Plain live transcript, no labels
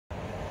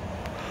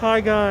Hi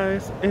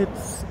guys,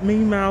 it's me,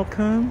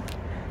 Malcolm,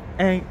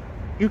 and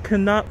you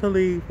cannot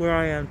believe where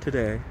I am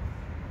today.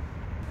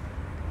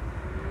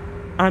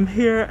 I'm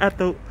here at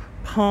the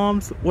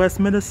Palms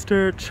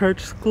Westminster Church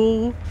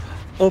School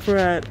over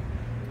at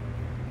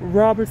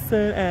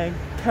Robertson and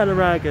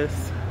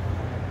Cattaraugus.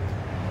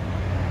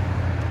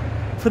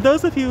 For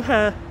those of you who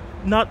have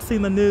not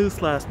seen the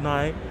news last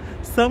night,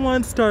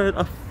 someone started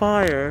a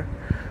fire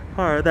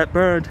that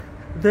burned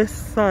this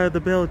side of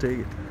the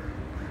building.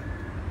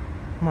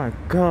 My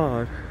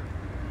God.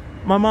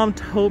 My mom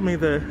told me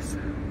this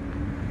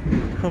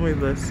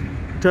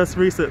just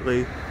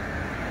recently.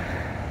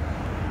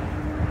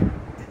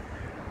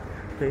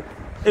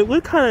 It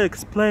would kind of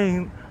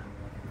explain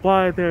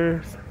why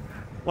there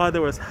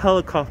was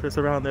helicopters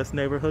around this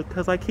neighborhood,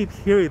 because I keep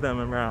hearing them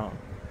around.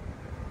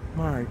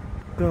 My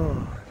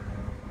God.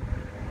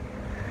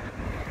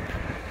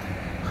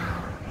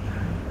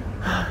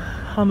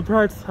 On the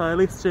bright side,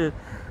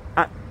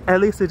 at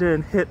least it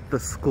didn't hit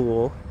the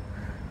school,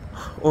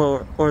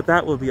 or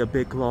that would be a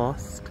big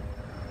loss.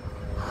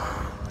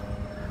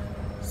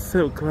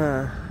 So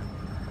glad.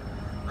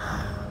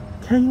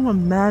 Can you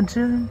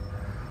imagine?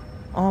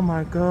 Oh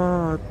my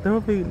God, there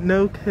will be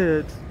no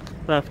kids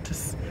left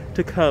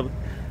to come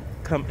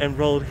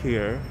enrolled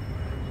here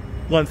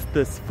once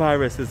this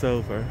virus is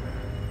over.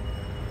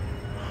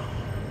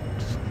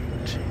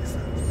 Jesus.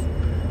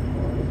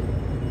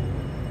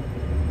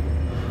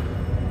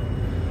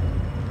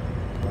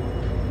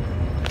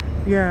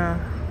 Yeah,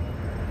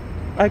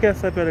 I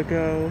guess I better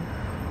go.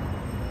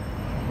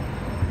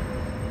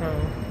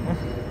 Oh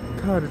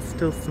God, it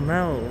still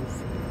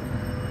smells.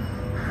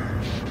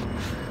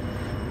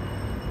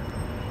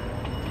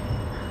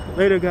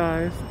 Later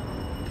guys,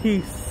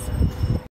 peace.